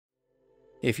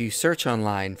If you search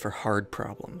online for hard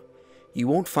problem, you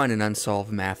won't find an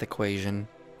unsolved math equation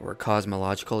or a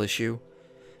cosmological issue.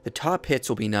 The top hits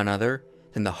will be none other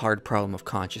than the hard problem of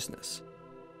consciousness,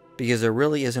 because there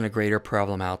really isn't a greater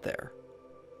problem out there.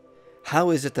 How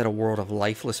is it that a world of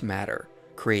lifeless matter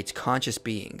creates conscious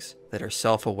beings that are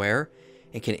self-aware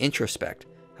and can introspect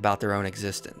about their own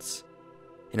existence?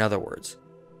 In other words,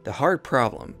 the hard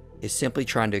problem is simply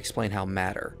trying to explain how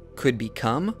matter could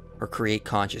become or create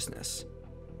consciousness.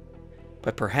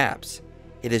 But perhaps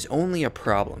it is only a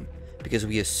problem because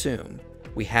we assume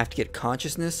we have to get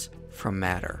consciousness from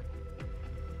matter.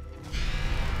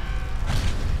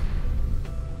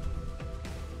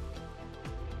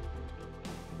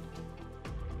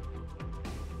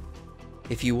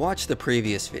 If you watched the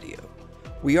previous video,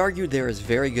 we argued there is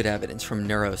very good evidence from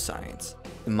neuroscience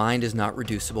the mind is not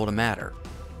reducible to matter.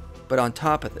 But on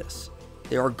top of this,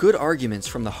 there are good arguments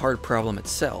from the hard problem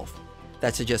itself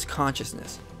that suggest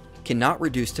consciousness cannot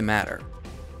reduce to matter.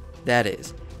 That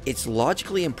is, it's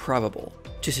logically improbable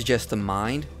to suggest the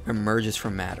mind emerges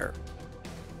from matter.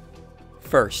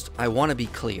 First, I want to be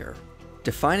clear.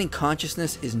 Defining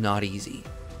consciousness is not easy.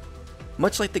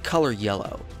 Much like the color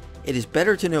yellow, it is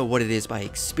better to know what it is by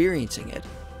experiencing it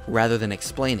rather than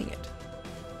explaining it.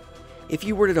 If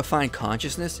you were to define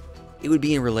consciousness, it would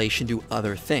be in relation to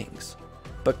other things.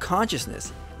 But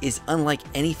consciousness is unlike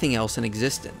anything else in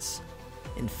existence.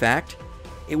 In fact,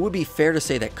 it would be fair to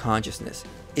say that consciousness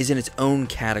is in its own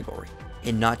category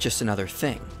and not just another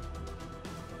thing.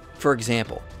 For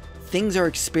example, things are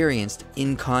experienced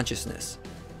in consciousness.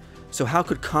 So how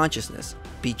could consciousness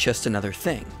be just another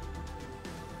thing?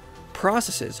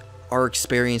 Processes are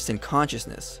experienced in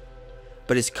consciousness,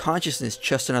 but is consciousness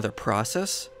just another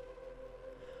process?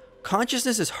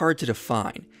 Consciousness is hard to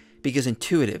define because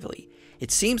intuitively,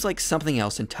 it seems like something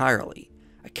else entirely,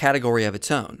 a category of its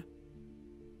own.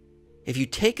 If you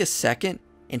take a second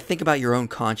and think about your own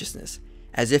consciousness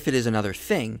as if it is another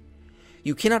thing,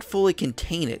 you cannot fully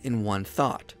contain it in one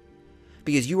thought,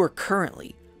 because you are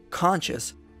currently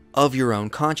conscious of your own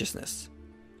consciousness.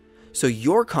 So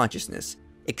your consciousness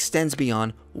extends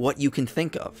beyond what you can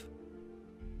think of.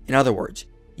 In other words,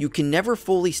 you can never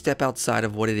fully step outside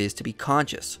of what it is to be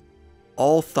conscious.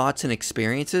 All thoughts and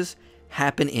experiences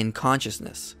happen in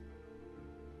consciousness.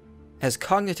 As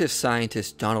cognitive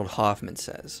scientist Donald Hoffman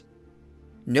says,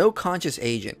 no conscious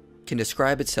agent can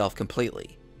describe itself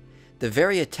completely. The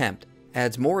very attempt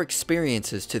adds more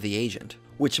experiences to the agent,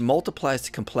 which multiplies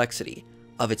the complexity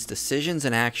of its decisions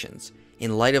and actions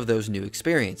in light of those new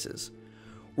experiences,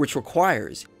 which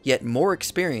requires yet more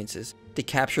experiences to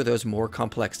capture those more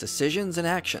complex decisions and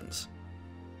actions.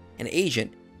 An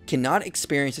agent cannot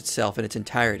experience itself in its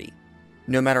entirety,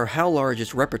 no matter how large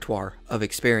its repertoire of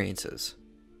experiences.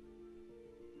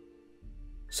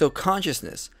 So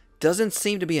consciousness doesn't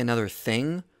seem to be another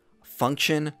thing,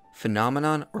 function,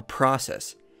 phenomenon, or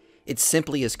process. It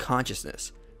simply is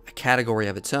consciousness, a category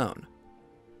of its own.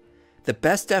 The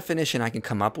best definition I can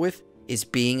come up with is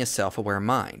being a self-aware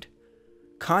mind.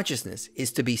 Consciousness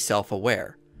is to be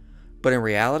self-aware, but in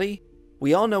reality,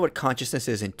 we all know what consciousness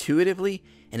is intuitively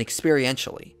and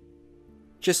experientially.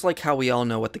 Just like how we all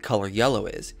know what the color yellow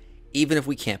is, even if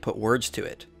we can't put words to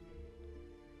it.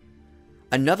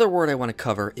 Another word I want to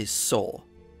cover is soul.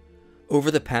 Over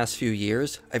the past few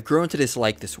years, I've grown to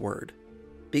dislike this word,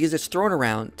 because it's thrown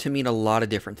around to mean a lot of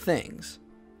different things.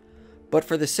 But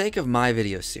for the sake of my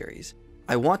video series,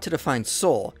 I want to define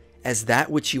soul as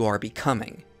that which you are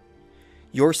becoming.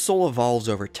 Your soul evolves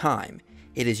over time.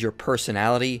 It is your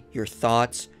personality, your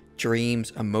thoughts,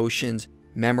 dreams, emotions,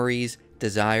 memories,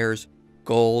 desires,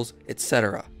 goals,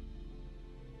 etc.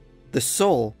 The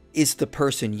soul is the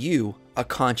person you, a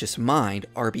conscious mind,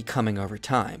 are becoming over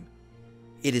time.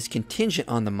 It is contingent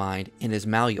on the mind and is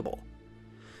malleable.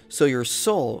 So your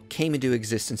soul came into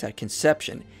existence at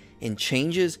conception and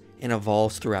changes and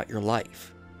evolves throughout your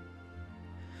life.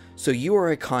 So you are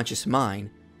a conscious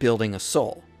mind building a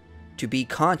soul. To be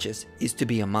conscious is to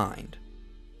be a mind.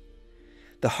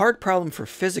 The hard problem for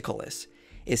physicalists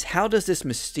is how does this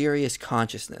mysterious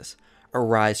consciousness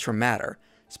arise from matter,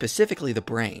 specifically the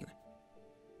brain?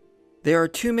 There are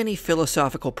too many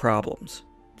philosophical problems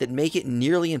that make it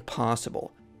nearly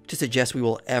impossible to suggest we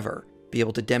will ever be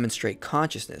able to demonstrate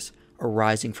consciousness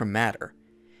arising from matter.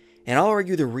 And I'll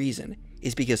argue the reason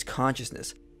is because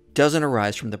consciousness doesn't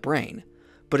arise from the brain,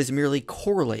 but is merely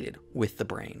correlated with the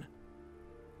brain.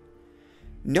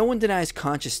 No one denies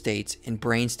conscious states and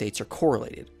brain states are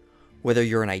correlated, whether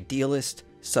you're an idealist,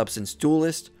 substance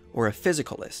dualist, or a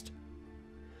physicalist.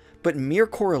 But mere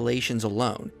correlations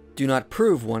alone do not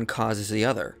prove one causes the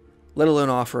other, let alone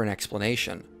offer an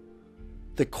explanation.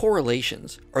 The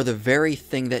correlations are the very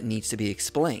thing that needs to be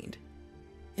explained.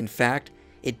 In fact,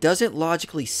 it doesn't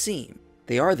logically seem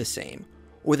they are the same,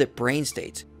 or that brain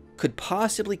states could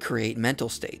possibly create mental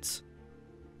states.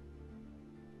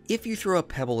 If you throw a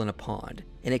pebble in a pond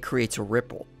and it creates a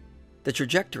ripple, the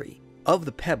trajectory of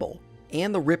the pebble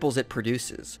and the ripples it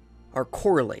produces are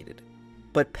correlated,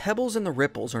 but pebbles and the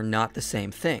ripples are not the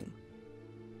same thing.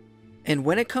 And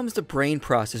when it comes to brain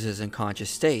processes and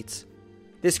conscious states,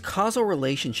 this causal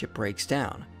relationship breaks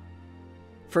down.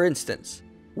 For instance,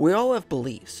 we all have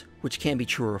beliefs which can be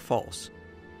true or false,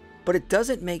 but it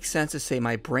doesn't make sense to say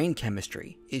my brain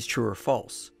chemistry is true or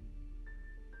false.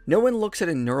 No one looks at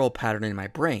a neural pattern in my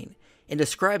brain and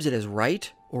describes it as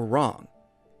right or wrong,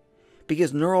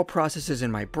 because neural processes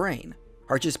in my brain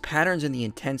are just patterns in the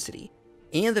intensity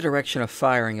and the direction of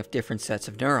firing of different sets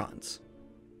of neurons.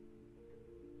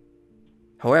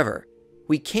 However,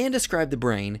 we can describe the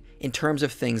brain in terms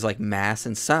of things like mass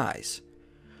and size,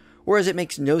 whereas it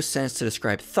makes no sense to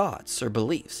describe thoughts or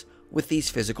beliefs with these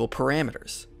physical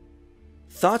parameters.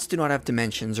 Thoughts do not have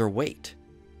dimensions or weight.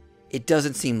 It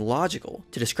doesn't seem logical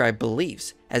to describe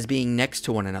beliefs as being next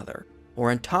to one another or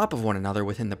on top of one another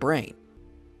within the brain.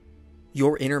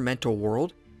 Your inner mental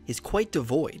world is quite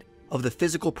devoid of the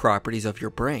physical properties of your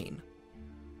brain.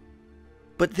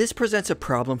 But this presents a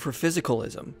problem for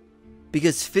physicalism,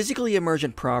 because physically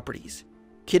emergent properties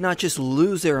cannot just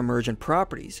lose their emergent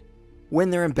properties when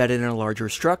they're embedded in a larger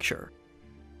structure.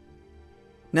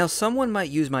 Now, someone might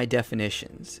use my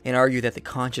definitions and argue that the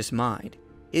conscious mind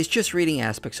is just reading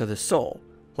aspects of the soul,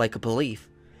 like a belief,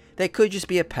 that could just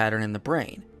be a pattern in the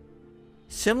brain,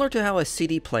 similar to how a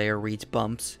CD player reads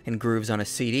bumps and grooves on a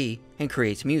CD and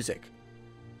creates music.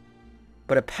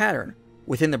 But a pattern,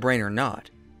 within the brain or not,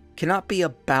 cannot be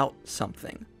about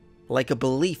something, like a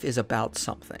belief is about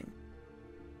something.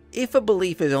 If a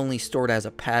belief is only stored as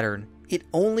a pattern, it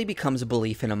only becomes a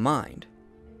belief in a mind.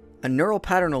 A neural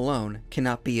pattern alone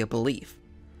cannot be a belief,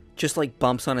 just like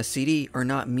bumps on a CD are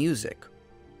not music,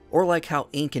 or like how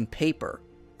ink and paper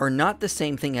are not the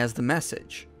same thing as the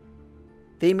message.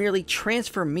 They merely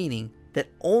transfer meaning that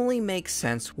only makes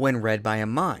sense when read by a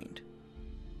mind.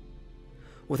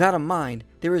 Without a mind,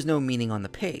 there is no meaning on the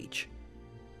page.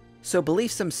 So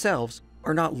beliefs themselves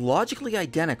are not logically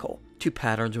identical to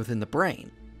patterns within the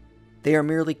brain. They are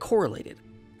merely correlated,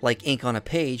 like ink on a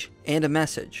page and a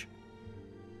message.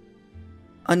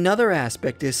 Another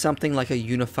aspect is something like a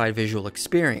unified visual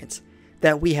experience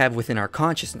that we have within our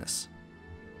consciousness.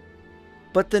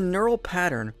 But the neural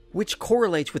pattern which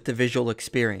correlates with the visual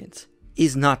experience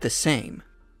is not the same.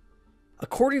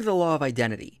 According to the law of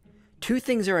identity, two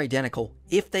things are identical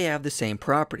if they have the same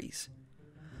properties.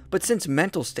 But since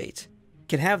mental states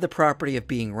can have the property of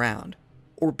being round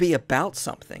or be about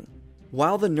something,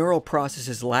 while the neural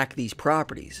processes lack these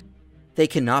properties, they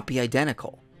cannot be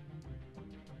identical.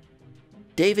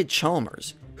 David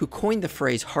Chalmers, who coined the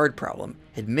phrase hard problem,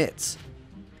 admits,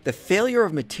 the failure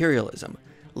of materialism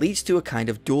leads to a kind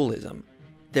of dualism.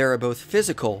 There are both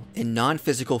physical and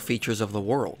non-physical features of the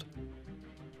world.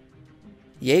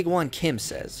 Jaegwon Kim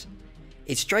says,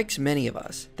 it strikes many of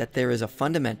us that there is a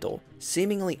fundamental,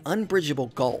 seemingly unbridgeable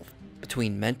gulf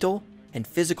between mental and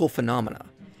physical phenomena,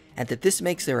 and that this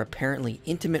makes their apparently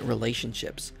intimate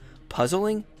relationships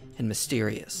puzzling and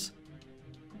mysterious.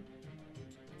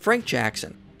 Frank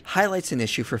Jackson highlights an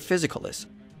issue for physicalists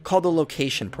called the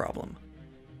location problem.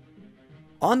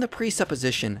 On the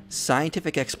presupposition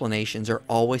scientific explanations are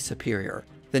always superior,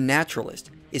 the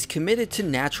naturalist is committed to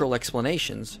natural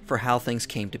explanations for how things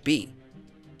came to be.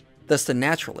 Thus, the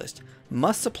naturalist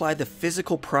must supply the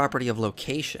physical property of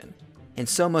location, and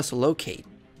so must locate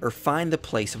or find the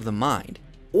place of the mind,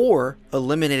 or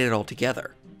eliminate it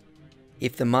altogether.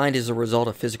 If the mind is a result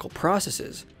of physical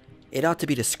processes, it ought to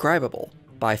be describable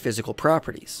by physical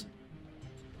properties.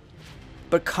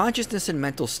 But consciousness and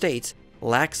mental states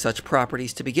lack such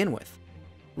properties to begin with,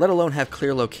 let alone have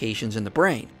clear locations in the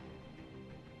brain.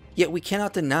 Yet we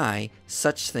cannot deny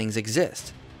such things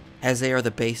exist, as they are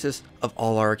the basis of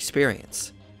all our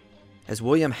experience. As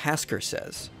William Hasker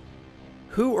says,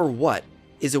 who or what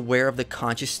is aware of the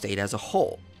conscious state as a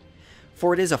whole?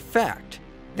 For it is a fact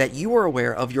that you are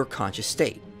aware of your conscious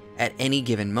state at any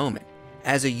given moment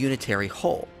as a unitary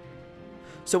whole.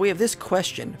 So we have this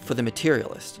question for the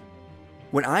materialist.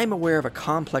 When I am aware of a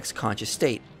complex conscious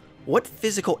state, what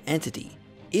physical entity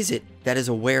is it that is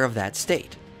aware of that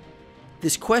state?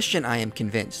 This question, I am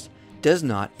convinced, does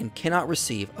not and cannot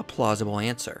receive a plausible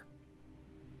answer.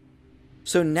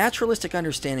 So naturalistic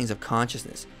understandings of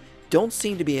consciousness don't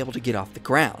seem to be able to get off the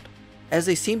ground, as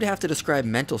they seem to have to describe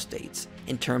mental states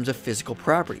in terms of physical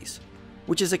properties,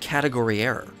 which is a category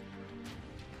error.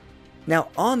 Now,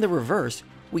 on the reverse,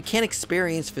 we can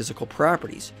experience physical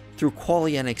properties through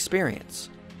qualia and experience,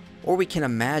 or we can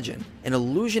imagine an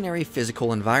illusionary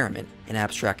physical environment in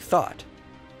abstract thought.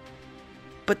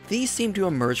 But these seem to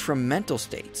emerge from mental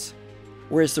states,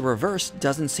 whereas the reverse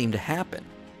doesn't seem to happen.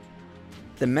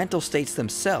 The mental states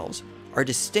themselves are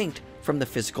distinct from the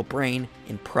physical brain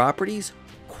in properties,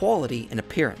 quality, and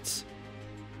appearance.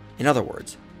 In other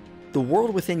words, the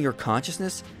world within your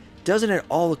consciousness doesn't at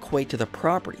all equate to the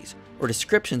properties or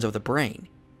descriptions of the brain.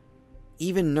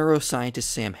 Even neuroscientist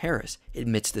Sam Harris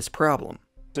admits this problem.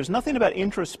 There's nothing about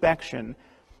introspection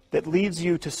that leads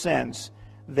you to sense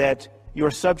that your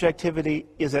subjectivity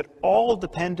is at all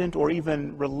dependent or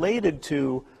even related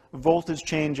to voltage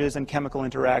changes and chemical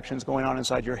interactions going on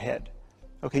inside your head.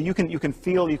 Okay, you can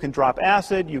feel, you can drop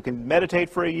acid, you can meditate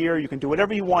for a year, you can do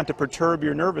whatever you want to perturb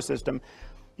your nervous system.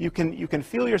 You can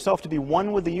feel yourself to be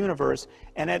one with the universe,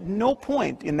 and at no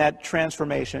point in that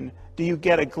transformation do you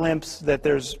get a glimpse that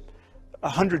there's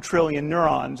 100 trillion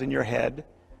neurons in your head,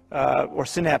 or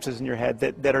synapses in your head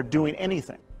that are doing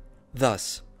anything.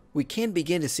 Thus, we can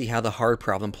begin to see how the hard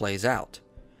problem plays out.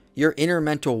 Your inner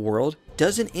mental world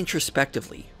doesn't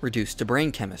introspectively reduce to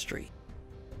brain chemistry.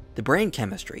 The brain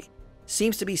chemistry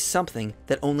seems to be something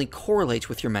that only correlates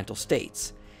with your mental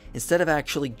states, instead of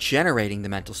actually generating the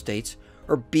mental states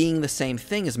or being the same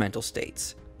thing as mental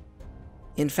states.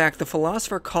 In fact, the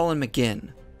philosopher Colin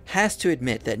McGinn has to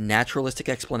admit that naturalistic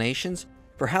explanations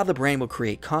for how the brain will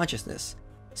create consciousness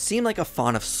seem like a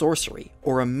font of sorcery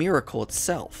or a miracle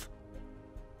itself.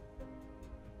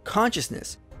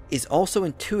 Consciousness is also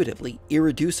intuitively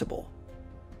irreducible.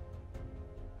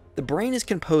 The brain is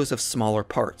composed of smaller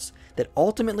parts that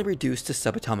ultimately reduce to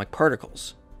subatomic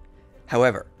particles.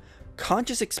 However,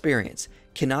 conscious experience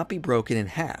cannot be broken in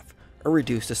half or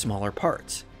reduced to smaller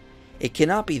parts. It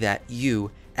cannot be that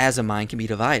you, as a mind, can be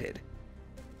divided.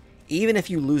 Even if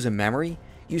you lose a memory,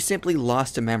 you simply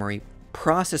lost a memory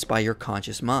processed by your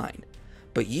conscious mind,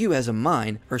 but you as a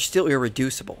mind are still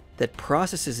irreducible that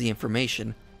processes the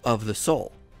information of the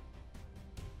soul.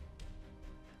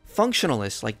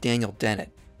 Functionalists like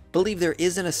Dennett believe there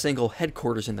isn't a single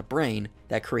headquarters in the brain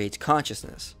that creates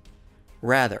consciousness.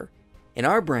 Rather, in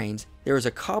our brains, there is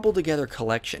a cobbled together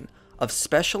collection of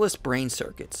specialist brain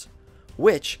circuits,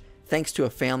 which, thanks to a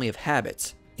family of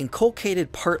habits,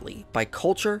 inculcated partly by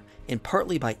culture and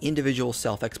partly by individual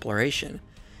self-exploration,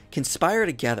 conspire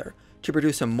together to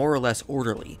produce a more or less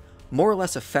orderly, more or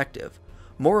less effective,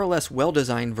 more or less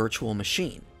well-designed virtual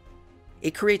machine.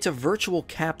 It creates a virtual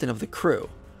captain of the crew,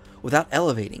 without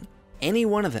elevating any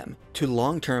one of them to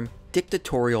long-term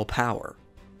dictatorial power.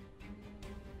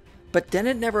 But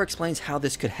Dennett never explains how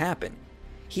this could happen.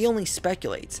 He only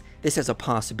speculates this as a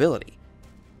possibility.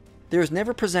 There is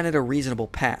never presented a reasonable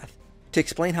path to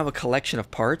explain how a collection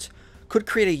of parts could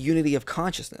create a unity of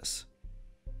consciousness.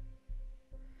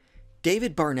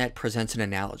 David Barnett presents an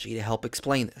analogy to help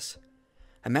explain this.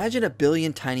 Imagine 1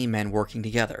 billion tiny men working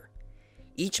together.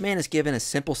 Each man is given a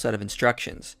simple set of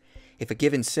instructions. If a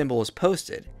given symbol is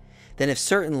posted, then if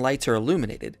certain lights are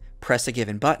illuminated, press a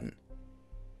given button.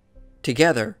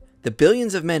 Together, the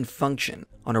billions of men function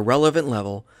on a relevant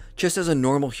level just as a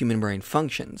normal human brain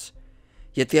functions.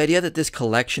 Yet the idea that this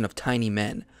collection of tiny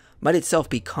men might itself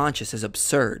be conscious is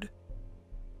absurd.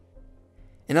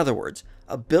 In other words,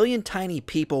 1 billion tiny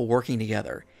people working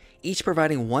together, each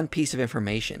providing one piece of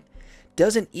information,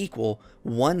 doesn't equal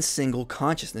one single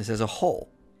consciousness as a whole.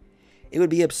 It would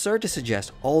be absurd to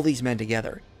suggest all these men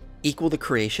together equal the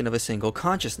creation of a single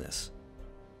consciousness.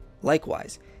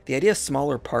 Likewise, the idea of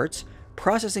smaller parts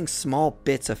processing small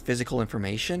bits of physical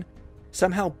information,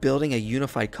 somehow building a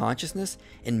unified consciousness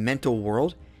and mental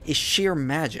world, is sheer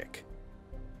magic.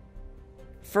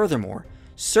 Furthermore,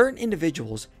 certain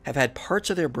individuals have had parts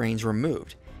of their brains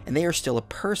removed, and they are still a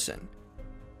person.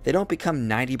 They don't become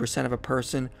 90% of a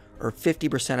person or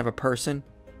 50% of a person.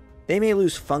 They may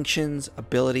lose functions,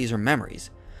 abilities, or memories,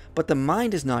 but the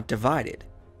mind is not divided.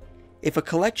 If a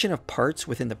collection of parts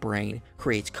within the brain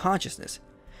creates consciousness,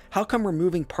 how come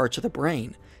removing parts of the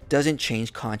brain doesn't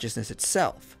change consciousness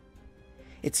itself?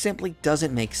 It simply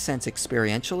doesn't make sense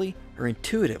experientially or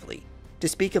intuitively to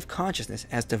speak of consciousness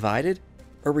as divided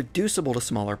or reducible to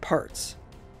smaller parts.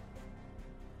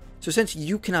 So since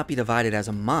you cannot be divided as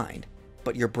a mind,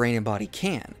 but your brain and body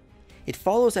can, it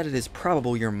follows that it is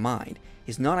probable your mind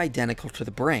is not identical to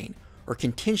the brain or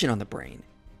contingent on the brain.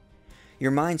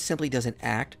 Your mind simply doesn't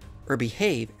act or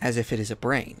behave as if it is a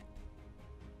brain.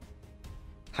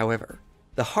 However,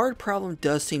 the hard problem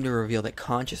does seem to reveal that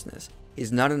consciousness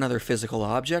is not another physical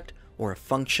object or a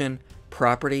function,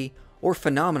 property, or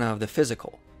phenomena of the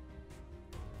physical.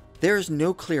 There is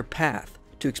no clear path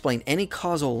to explain any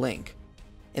causal link,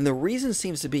 and the reason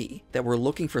seems to be that we're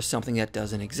looking for something that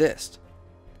doesn't exist,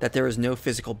 that there is no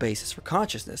physical basis for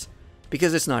consciousness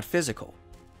because it's not physical.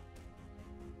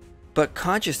 But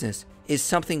consciousness is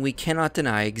something we cannot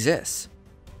deny exists,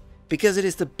 because it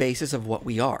is the basis of what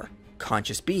we are,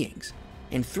 conscious beings,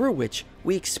 and through which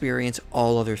we experience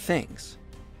all other things.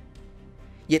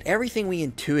 Yet everything we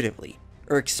intuitively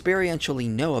or experientially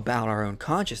know about our own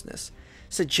consciousness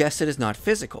suggests it is not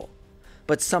physical,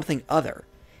 but something other,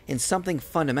 and something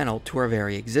fundamental to our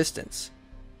very existence.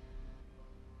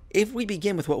 If we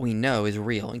begin with what we know is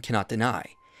real and cannot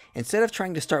deny, instead of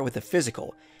trying to start with the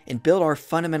physical and build our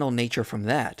fundamental nature from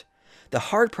that, the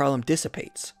hard problem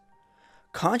dissipates.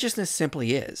 Consciousness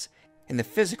simply is, and the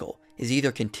physical is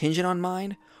either contingent on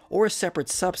mind or a separate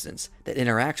substance that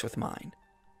interacts with mind.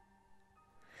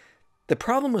 The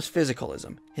problem with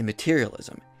physicalism and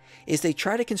materialism is they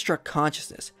try to construct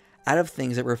consciousness out of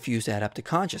things that refuse to add up to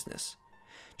consciousness,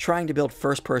 trying to build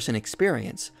first-person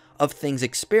experience of things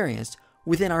experienced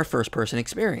within our first-person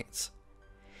experience.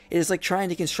 It is like trying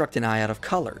to construct an eye out of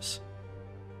colors.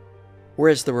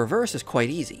 Whereas the reverse is quite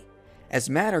easy, as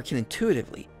matter can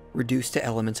intuitively reduce to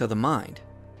elements of the mind.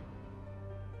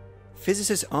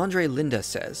 Physicist Andrei Linde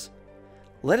says,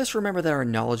 "Let us remember that our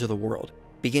knowledge of the world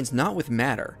begins not with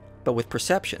matter, but with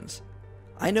perceptions.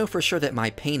 I know for sure that my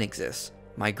pain exists,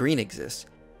 my green exists,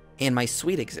 and my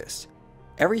sweet exists.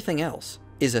 Everything else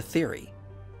is a theory."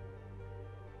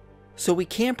 So we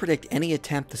can't predict any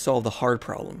attempt to solve the hard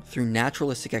problem through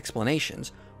naturalistic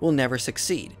explanations will never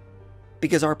succeed,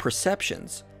 because our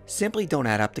perceptions simply don't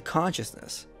add up to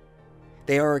consciousness.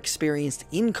 They are experienced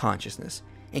in consciousness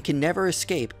and can never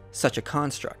escape such a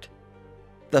construct.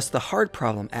 Thus, the hard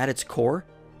problem at its core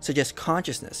suggests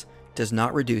consciousness does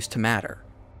not reduce to matter.